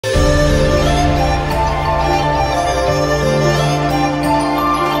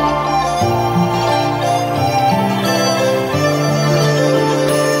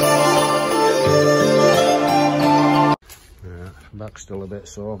back's still a bit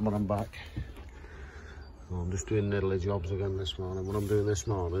sore, but I'm back. So I'm just doing niddly jobs again this morning. What I'm doing this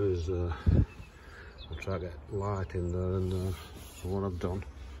morning is I'll try to get light in there, and so what I've done,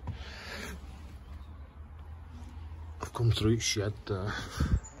 I've come through its shed there.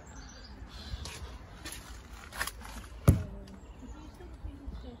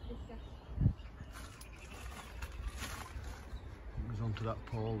 Onto that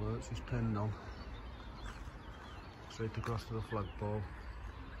pole there, it's just pinned on, straight across to the flagpole,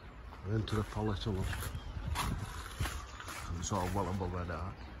 and into the polytunnel, and it's all well above head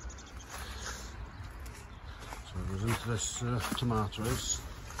height. So it goes into this tomato race.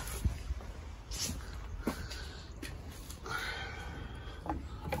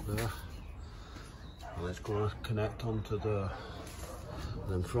 There, and it's going to connect onto there,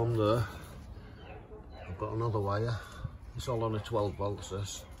 and then from there I've got another wire. It's all on a 12 volts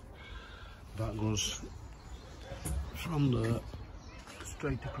this. That goes from there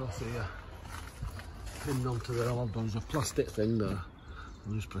straight across here, pinned onto there. All I've done is a plastic thing there.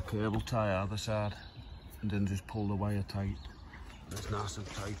 I'll just put a cable tie either side and then just pull the wire tight. And it's nice and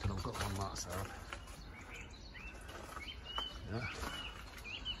tight, and I've got one that side. Yeah.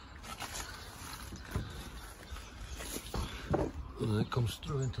 And then it comes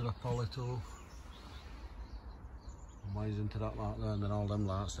through into the polytool. Wires into that like there, and then all them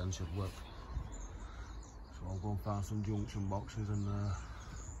lights then should work. So I'll go and find some junction boxes and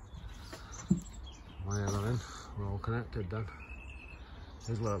wire them in. We're all connected then. This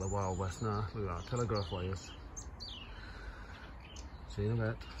is like the Wild West now. Look at that, telegraph wires. See you in a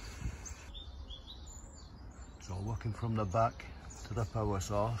bit. So working from the back to the power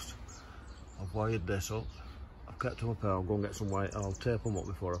source, I've wired this up. I've kept them up here. I'll go and get some wire. I'll tape them up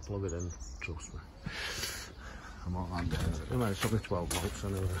before I plug it in, trust me. I won't land it. It's only 12 volts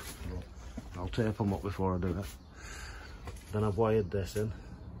anyway. I'll tape them up before I do it. Then I've wired this in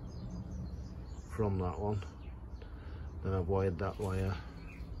from that one. Then I've wired that wire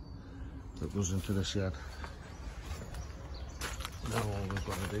that goes into the shed. Now all we've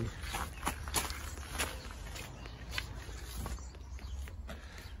got to do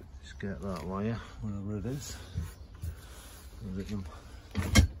is get that wire, wherever it is. Where it go?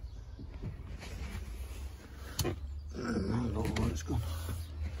 I don't know where it's gone.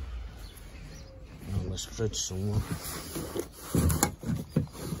 On this fridge somewhere.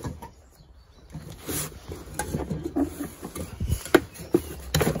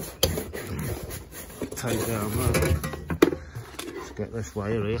 Tight down there. Let's get this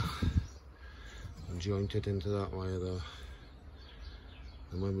wire here and joint it into that wire there.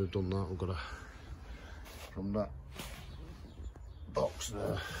 And when we've done that, we've got to, from that box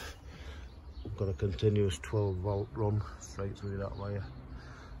there, we've got a continuous 12 volt run straight through that wire.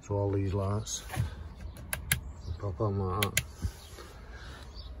 So all these lights will pop on like that.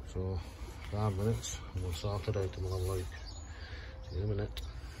 So 5 minutes and we'll sort it out and we'll have a look. See you in a minute.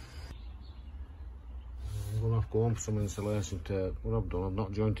 I'm going to have to go on for some insulation tape. What I've done, I've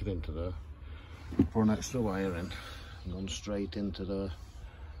not jointed into there. Put an extra wire in and gone straight into there.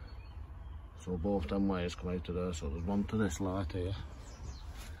 So both them wires come out of there. So there's one to this light here.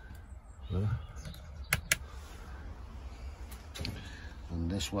 There. And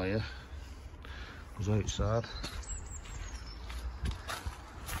this wire goes outside.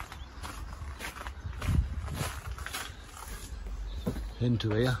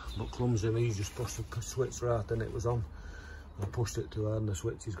 Into here, but clumsy me just pushed the switch right and it was on. I pushed it too hard and the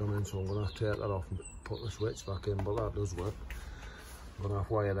switch has gone in, so I'm going to have to take that off and put the switch back in, but that does work. I'm going to have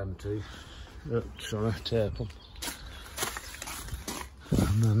to wire them too. Sorry, tape them.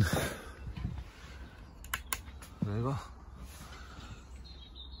 And then there you go.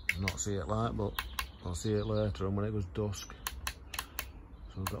 I'll not see it light, but I'll see it later on when it goes dusk.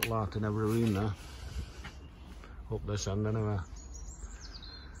 So I've got light in every room now. Up this end anyway.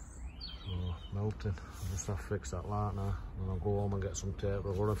 So melting. I'll just have to fix that light now. And I'll go home and get some tape.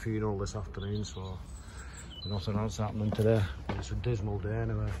 We've got a funeral this afternoon, so nothing else happening today. But it's a dismal day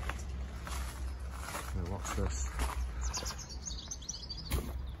anyway. Now watch this.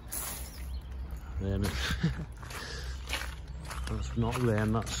 Raining. That's not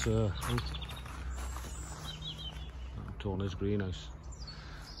rain, that's Tony's greenhouse.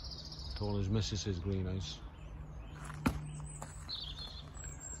 Tony's missus's greenhouse.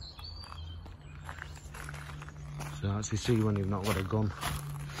 So you actually see when you've not got a gun.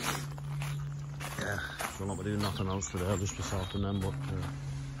 Yeah, so I'll not be doing nothing else today, I'll just be sorting them, but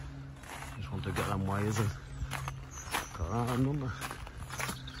just want to get them wires in. Got that in, don't they?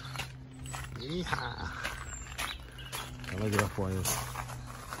 Yeehaw! Telegraph wires.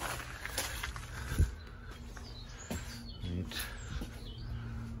 Right.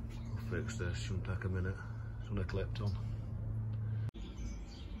 fix this, shouldn't take a minute. It's only clipped on.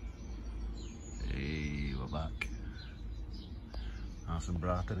 Hey, we're back. Nice and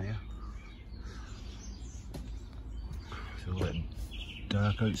bright in here. It's a little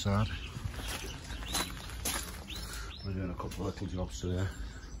dark outside. We're doing a couple of little jobs today.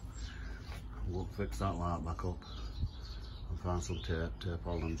 We'll fix that light back up and find some tape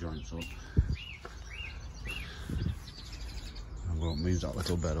all them joints up. I'm going to move that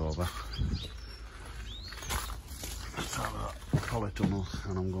little bed over. Let's have a polytunnel,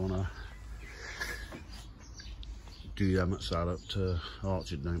 and I'm going to do them at side up to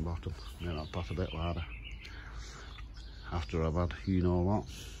Orchard down bottom. Make that path a bit wider. After I've had you know what,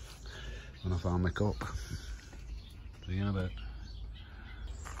 when I find my cup. See you in a bit.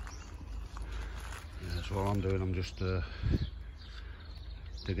 Yeah, so all I'm doing, I'm just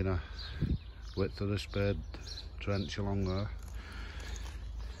digging a width of the spade trench along there.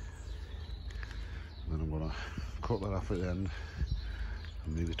 And then I'm going to cut that off at the end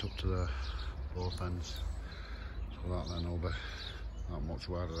and move it up to the both ends. So that then will be not much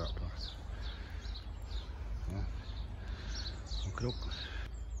wider, that path. Yeah. Look it up.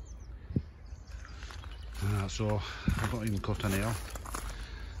 Right, so I've not even cut any off.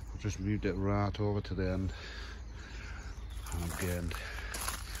 I've just moved it right over to the end. And I've gained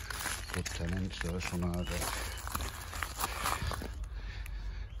a good 10 inch, so this one I got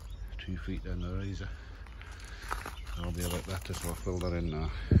 2 feet down there easy. That'll be a bit better, so I fill that in now,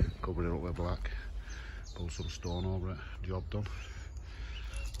 cover it up with black, pull some stone over it, job done.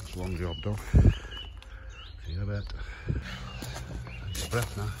 That's one job done. See you in a bit. Take a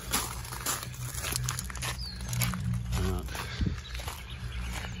breath now. Right.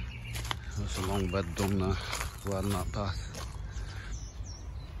 That's a long bed done now, widen that path.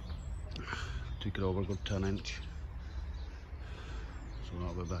 Took it over a good 10 inch, so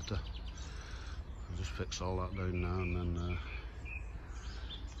that'll be better. I'll just fix all that down now and then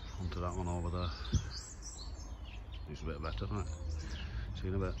onto that one over there. It's a bit better, right? See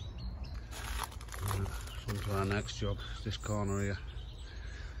you in a bit. Right, so on to our next job, it's this corner here.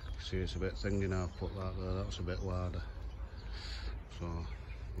 See, it's a bit thingy now, I've put that there, that's a bit wider. So I'm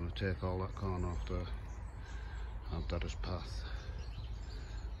going to take all that corner off there, have that as path.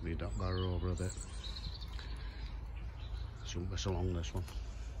 Move that barrier over a bit. Shouldn't be so long, this one.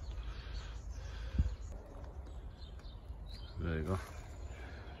 There you go.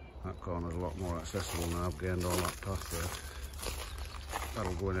 That corner's a lot more accessible now, I've gained all that path there.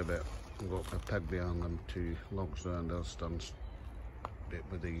 That'll go in a bit. I've got a peg behind them 2 logs there, and they'll stand bit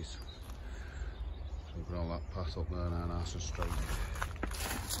with these. So we've got all that path up there now, nice and straight.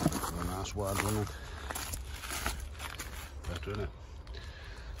 And a nice wide running. Better, isn't it?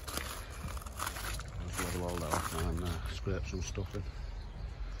 Let's level all that off now and scrape some stuff in.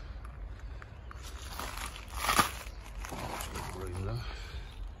 Room there.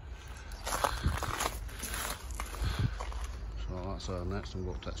 So that's our next, and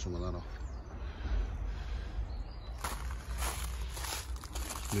we'll take some of that off.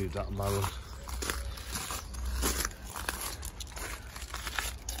 Move that barrel.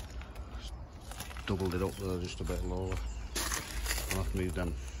 Doubled it up there just a bit lower. I'll have to move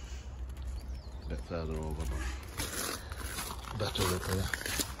them a bit further over, but better up here.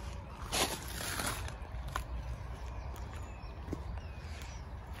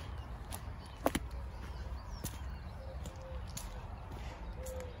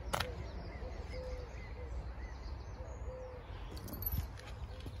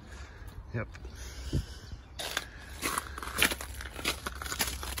 Yep.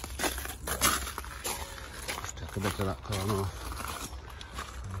 Just take a bit of that corner off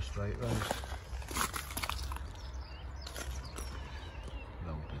on a straight road.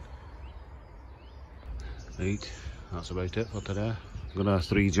 Right, that's about it for today. Got our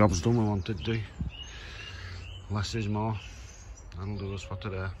 3 jobs done we wanted to do. Less is more. That'll do us for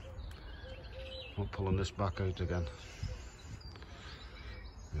today. Not pulling this back out again.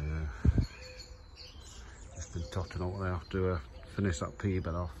 Yeah. Just been totting up there. I have to finish that pea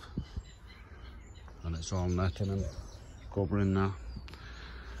bed off. And it's all netting and covering now.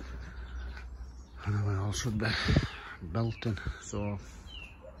 And then we all should be belting. So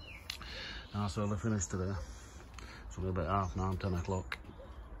that's early finish today. It's only about 9:30, 10 o'clock.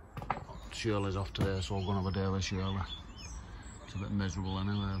 Shirley's off today, so we're going to have a day with Shirley. It's a bit miserable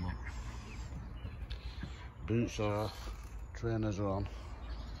anyway, but boots are off, trainers are on.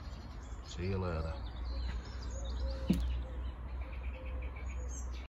 See you later.